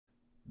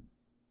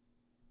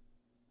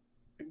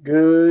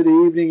Good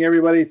evening,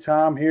 everybody.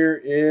 Tom here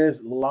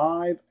is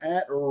live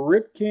at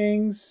Rip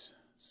Kings.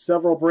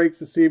 Several breaks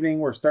this evening.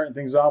 We're starting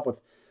things off with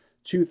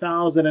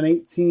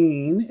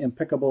 2018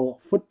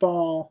 Impeccable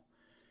Football.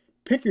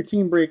 Pick your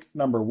team break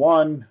number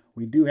 1.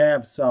 We do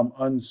have some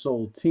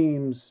unsold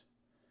teams.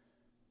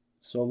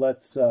 So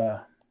let's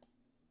let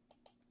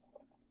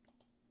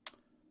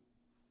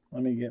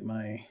me get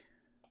my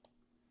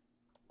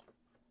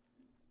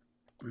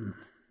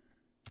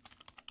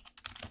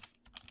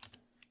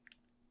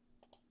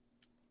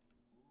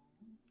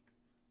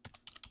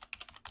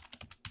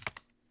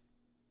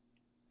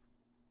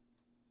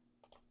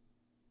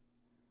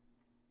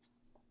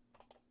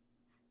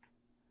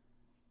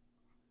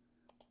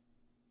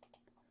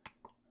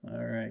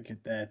all right,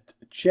 get that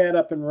chat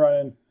up and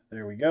running.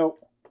 There we go.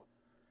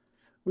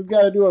 We've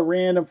got to do a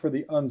random for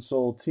the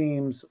unsold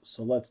teams,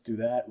 so let's do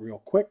that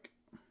real quick.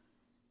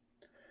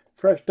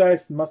 Fresh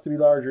dice must be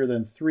larger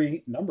than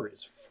 3. Number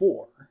is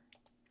 4.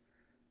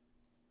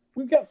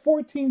 We've got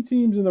 14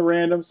 teams in the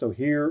random, so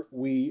here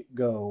we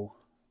go.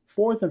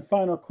 Fourth and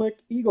final click.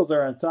 Eagles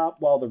are on top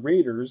while the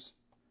Raiders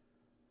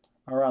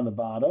are on the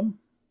bottom.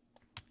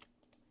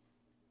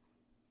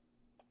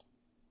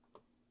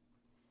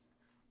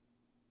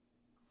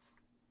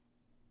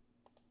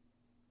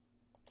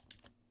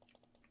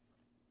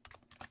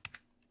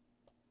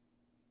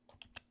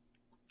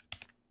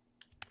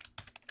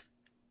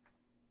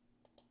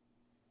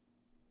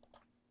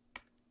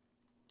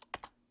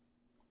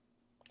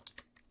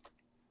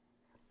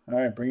 All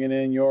right, bringing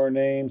in your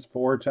names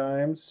 4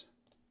 times.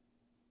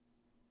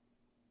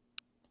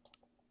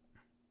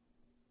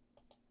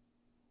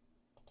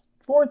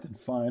 Fourth and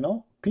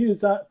final.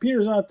 Peter's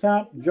on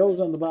top.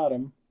 Joe's on the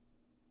bottom.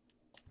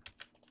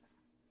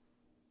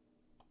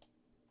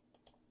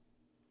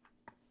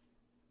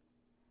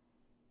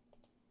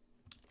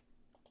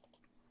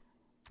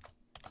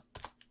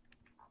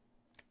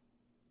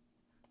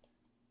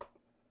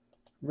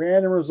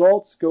 Random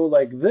results go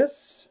like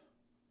this.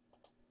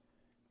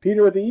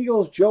 Peter with the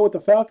Eagles, Joe with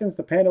the Falcons,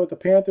 the Panda with the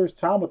Panthers,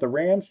 Tom with the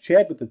Rams,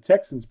 Chad with the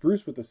Texans,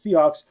 Bruce with the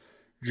Seahawks,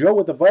 Joe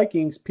with the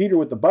Vikings, Peter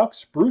with the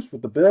Bucks, Bruce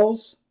with the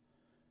Bills,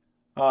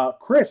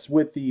 Bruce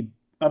with the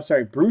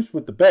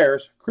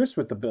Bears, Chris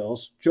with the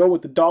Bills, Joe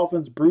with the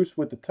Dolphins, Bruce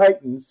with the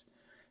Titans,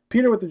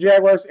 Peter with the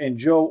Jaguars, and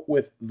Joe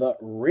with the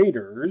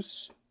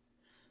Raiders.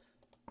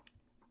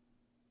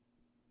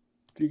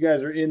 If you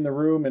guys are in the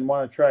room and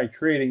want to try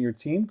trading your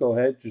team, go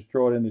ahead, just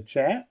throw it in the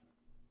chat.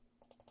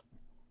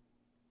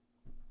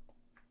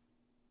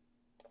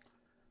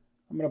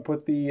 I'm going to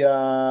put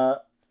the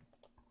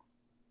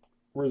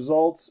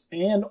results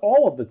and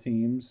all of the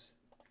teams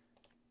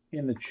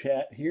in the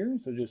chat here,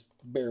 so just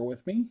bear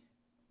with me.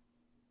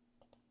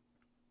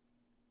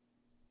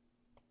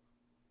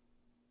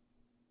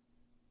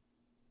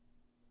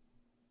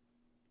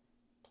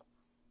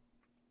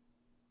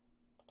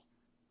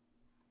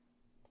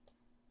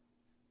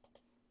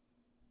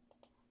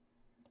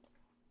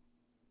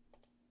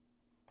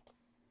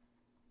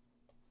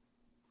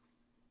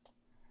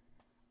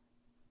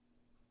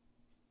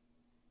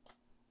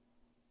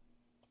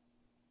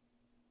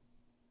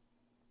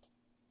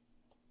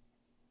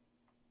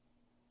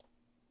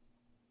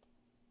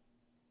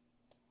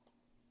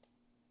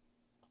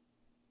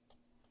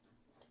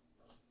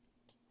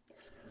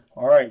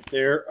 All right,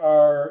 there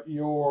are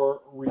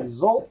your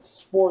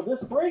results for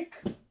this break.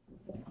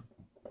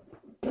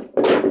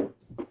 I'm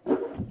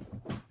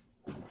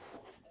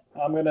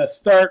going to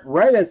start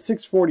right at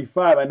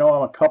 6:45. I know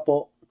I'm a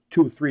couple,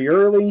 2, 3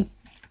 early,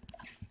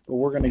 but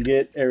we're going to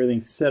get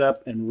everything set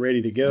up and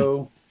ready to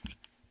go.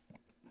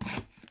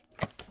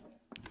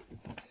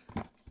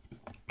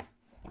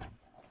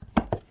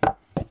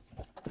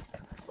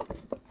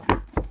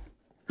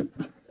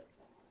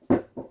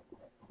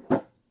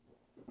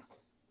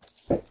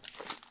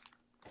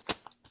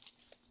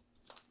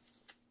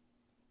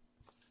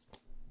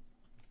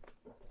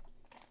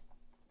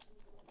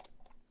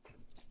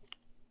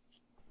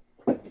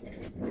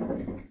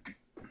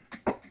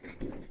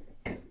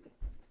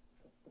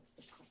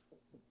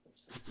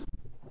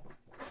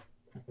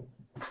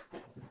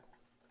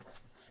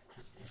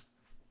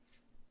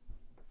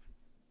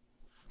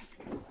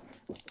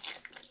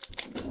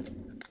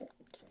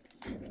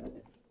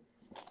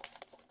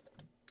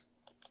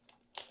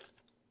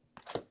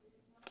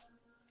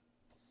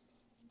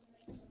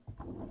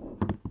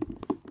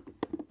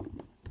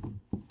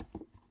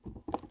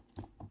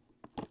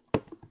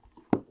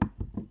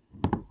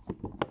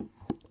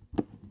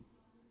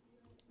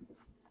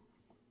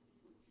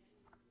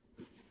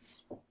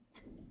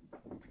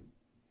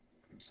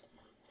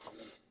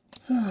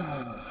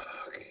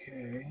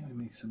 Okay, let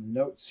me make some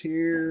notes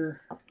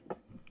here.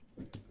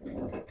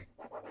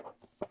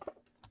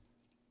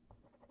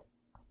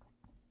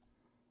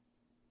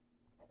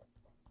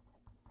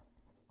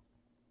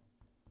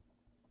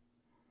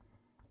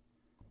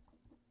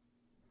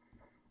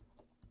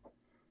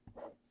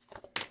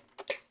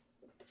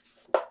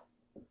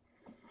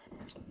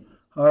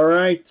 All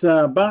right,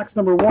 box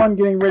number 1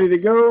 getting ready to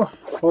go.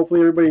 Hopefully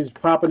everybody's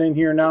popping in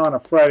here now on a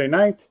Friday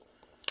night.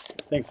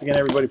 Thanks again,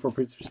 everybody, for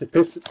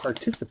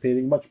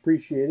participating. Much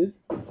appreciated.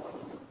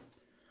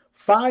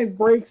 5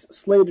 breaks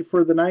slated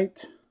for the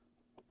night.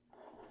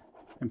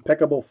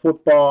 Impeccable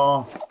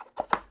football,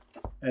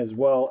 as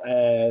well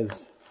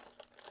as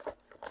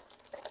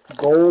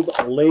gold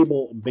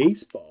label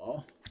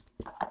baseball.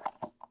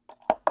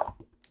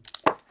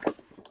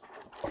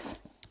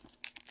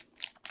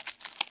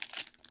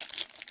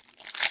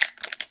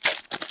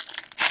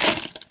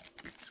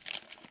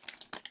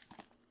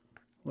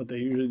 What they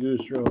usually do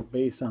is throw a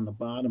base on the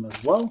bottom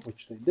as well,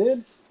 which they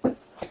did.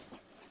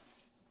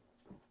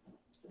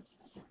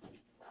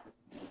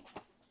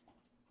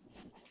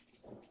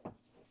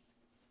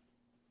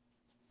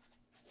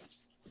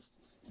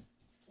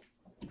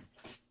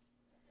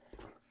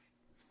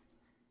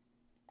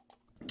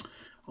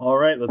 All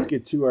right, let's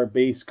get to our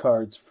base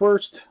cards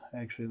first.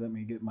 Actually, let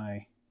me get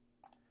my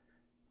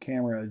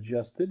camera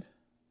adjusted.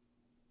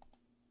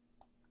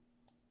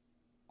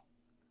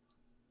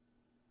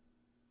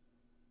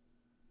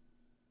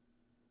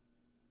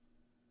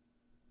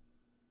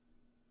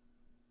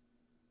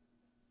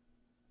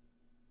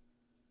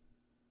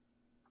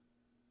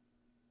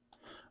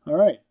 All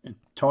right,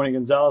 Tony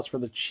Gonzalez for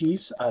the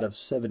Chiefs out of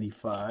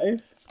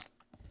 75.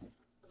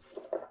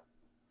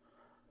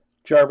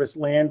 Jarvis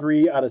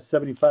Landry out of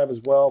 75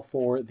 as well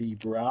for the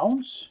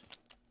Browns.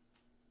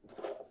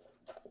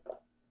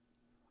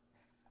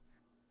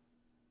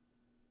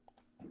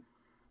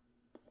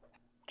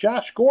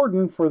 Josh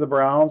Gordon for the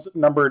Browns,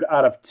 numbered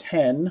out of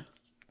 10.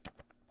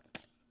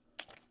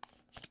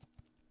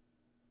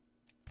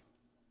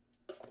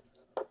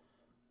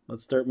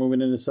 Let's start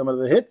moving into some of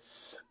the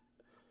hits.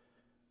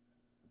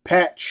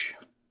 Patch.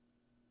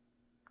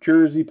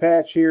 Jersey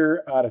patch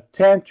here out of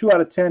 10. 2 out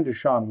of 10 to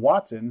Deshaun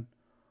Watson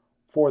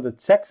for the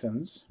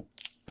Texans.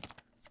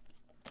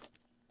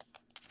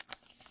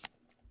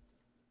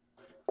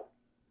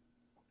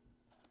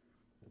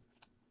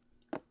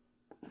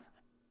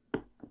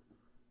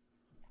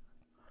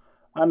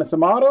 On to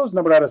some autos,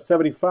 numbered out of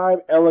 75,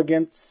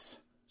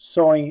 Elegance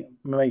Sony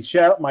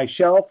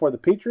Michel for the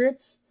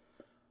Patriots.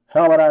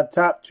 Helmet on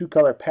top,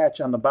 2-color patch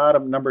on the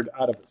bottom, numbered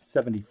out of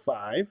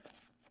 75.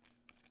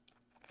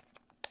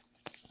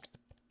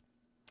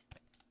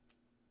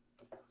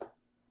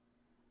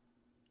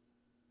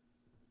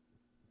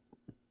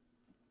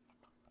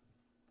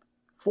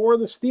 For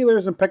the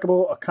Steelers,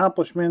 Impeccable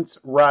Accomplishments,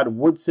 Rod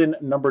Woodson,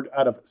 numbered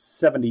out of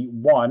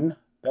 71.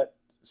 That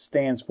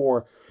stands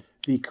for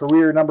the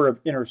career number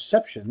of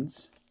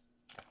interceptions.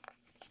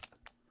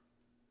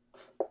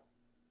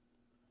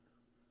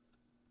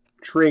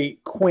 Trey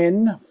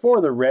Quinn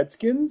for the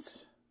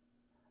Redskins,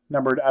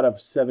 numbered out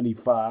of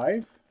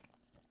 75.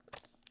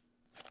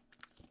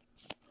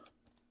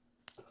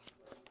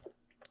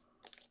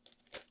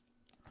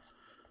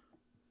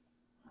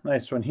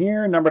 Nice one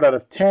here, numbered out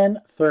of 10,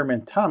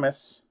 Thurman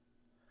Thomas.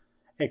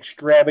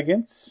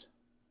 Extravagance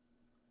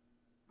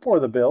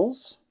for the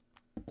Bills.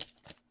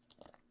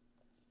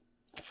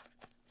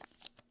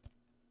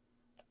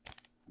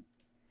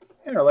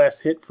 And our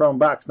last hit from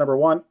box number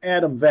 1,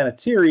 Adam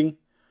Vinatieri,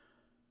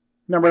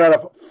 numbered out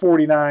of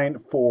 49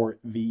 for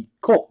the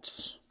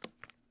Colts.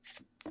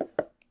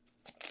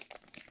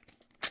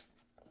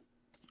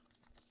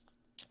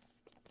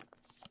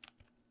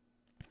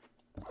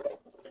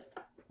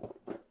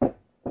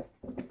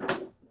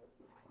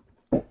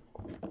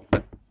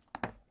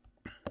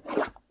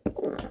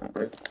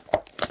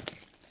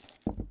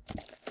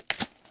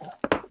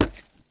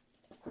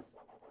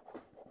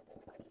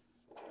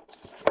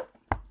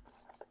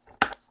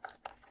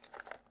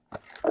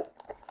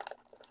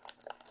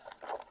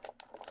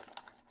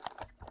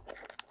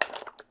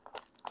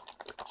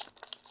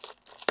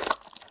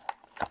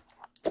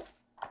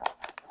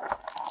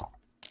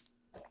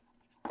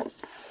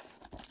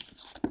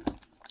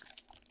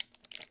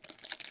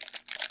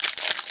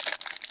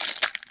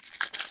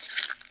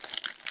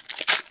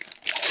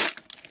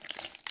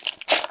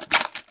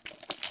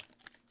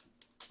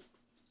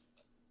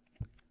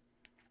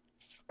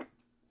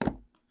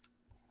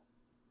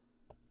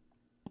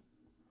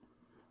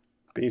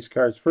 Base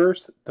cards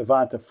first,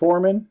 Devonta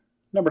Foreman,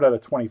 numbered out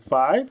of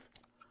 25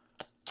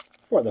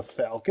 for the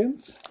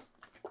Falcons.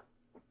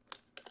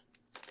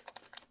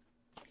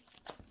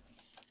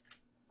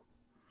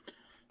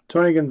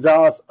 Tony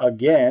Gonzalez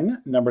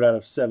again, numbered out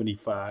of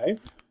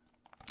 75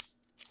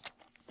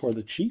 for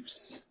the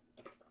Chiefs.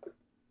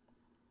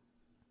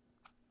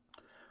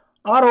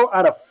 Auto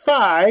out of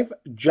 5,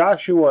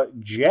 Joshua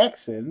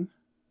Jackson.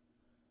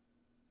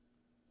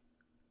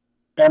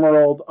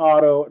 Emerald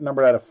auto,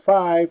 numbered out of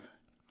 5,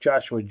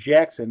 Joshua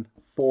Jackson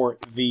for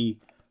the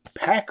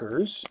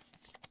Packers.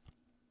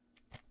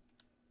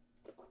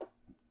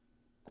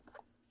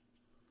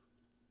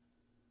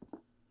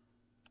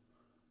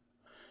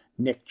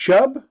 Nick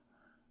Chubb.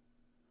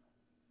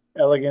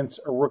 Elegance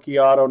rookie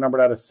auto,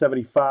 numbered out of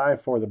 75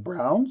 for the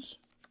Browns.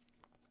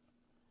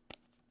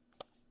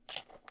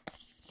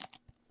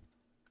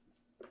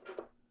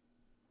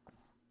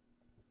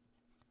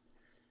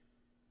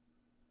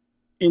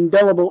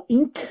 Indelible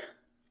ink.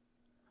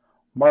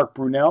 Mark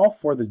Brunell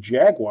for the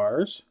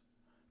Jaguars,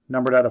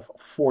 numbered out of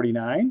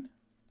 49.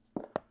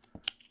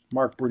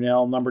 Mark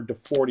Brunell, numbered to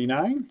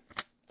 49.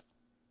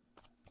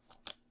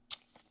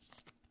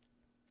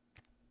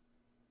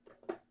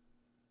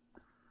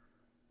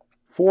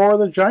 For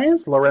the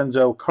Giants,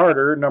 Lorenzo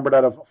Carter, numbered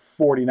out of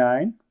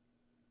 49.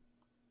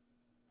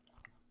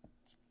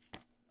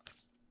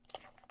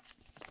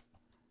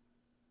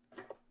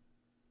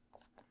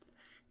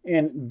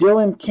 And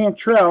Dylan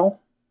Cantrell,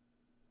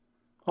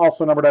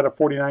 also numbered out of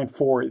 49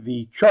 for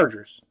the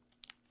Chargers.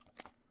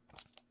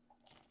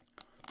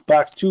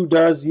 Box 2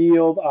 does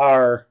yield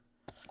our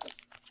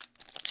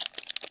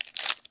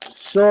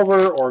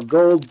silver or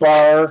gold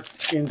bar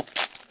in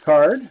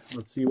card.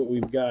 Let's see what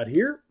we've got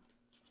here.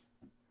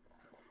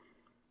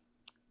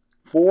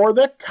 For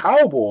the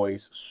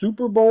Cowboys,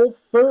 Super Bowl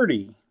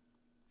 30,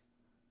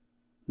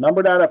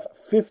 numbered out of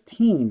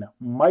 15,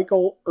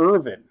 Michael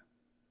Irvin.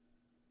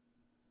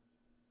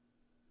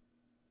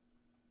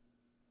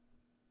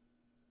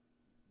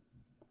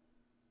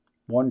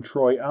 One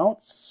Troy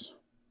Ounce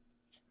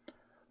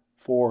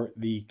for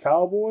the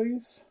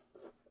Cowboys.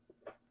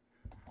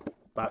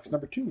 Box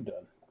number 2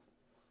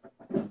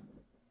 done.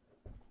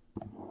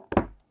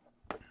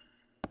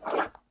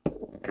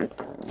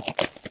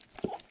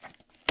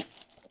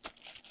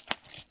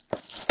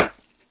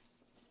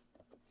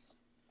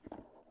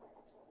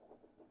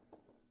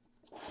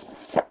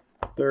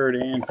 Third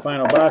and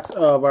final box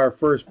of our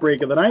first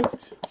break of the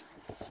night.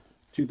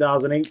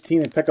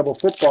 2018 Impeccable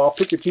Football.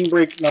 Pick your team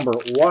break number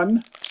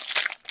 1.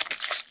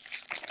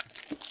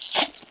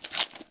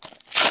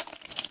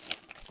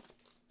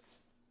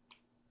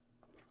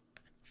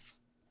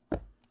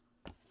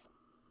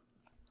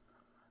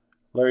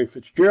 Larry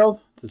Fitzgerald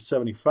to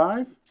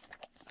 75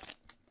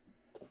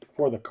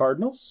 for the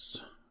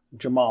Cardinals.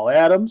 Jamal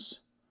Adams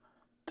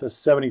to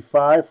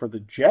 75 for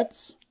the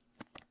Jets.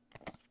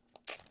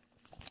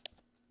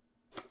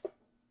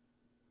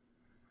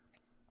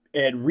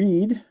 Ed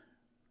Reed,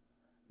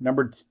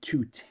 numbered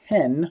to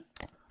 10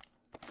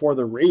 for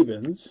the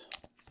Ravens.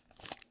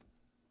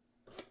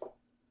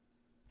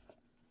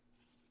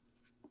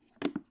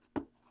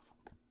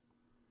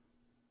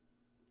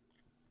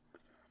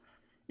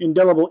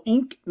 Indelible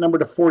Ink, number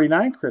to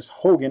 49, Chris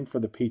Hogan for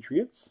the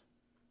Patriots.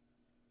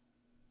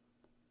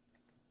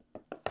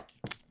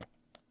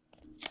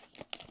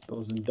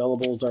 Those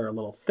indelibles are a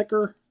little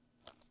thicker.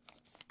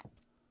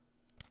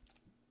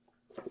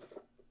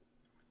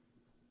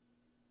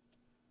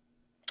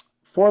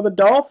 For the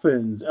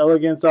Dolphins,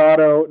 Elegance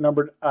Auto,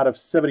 numbered out of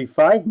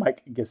 75,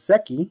 Mike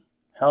Gesicki.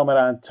 Helmet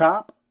on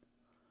top.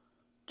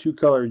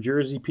 2-color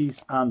jersey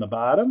piece on the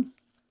bottom.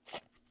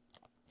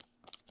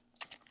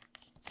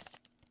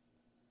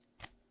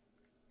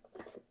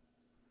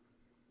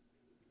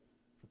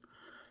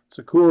 It's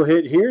a cool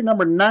hit here.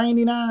 Number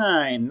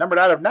 99. Numbered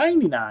out of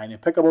 99.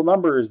 Impeccable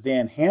numbers,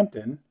 Dan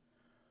Hampton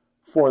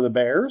for the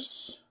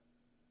Bears.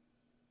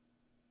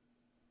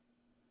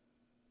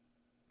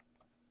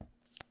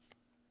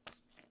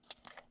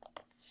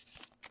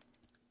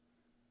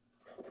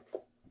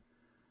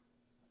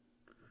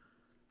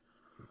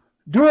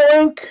 Dual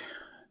ink,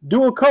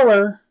 dual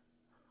color.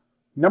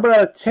 Numbered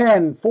out of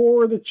 10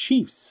 for the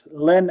Chiefs.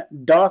 Len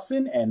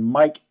Dawson and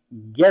Mike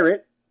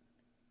Garrett.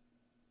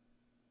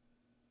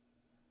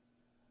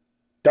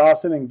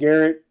 Dawson and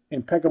Garrett,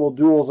 Impeccable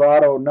Duals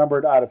Auto,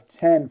 numbered out of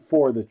 10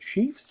 for the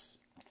Chiefs.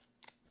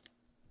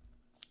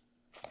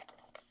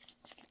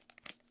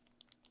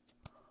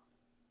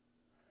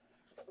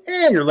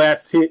 And your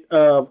last hit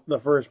of the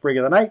first break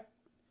of the night,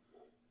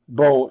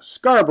 Bo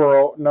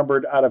Scarborough,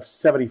 numbered out of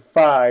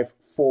 75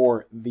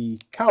 for the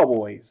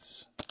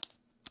Cowboys.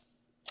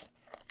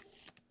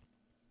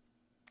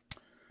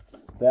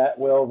 That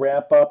will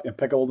wrap up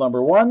Impeccable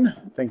number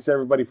 1. Thanks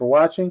everybody for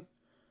watching.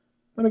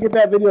 Let me get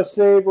that video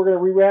saved. We're going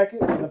to re-rack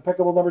it.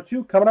 Impeccable number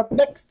 2 coming up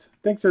next.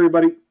 Thanks,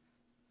 everybody.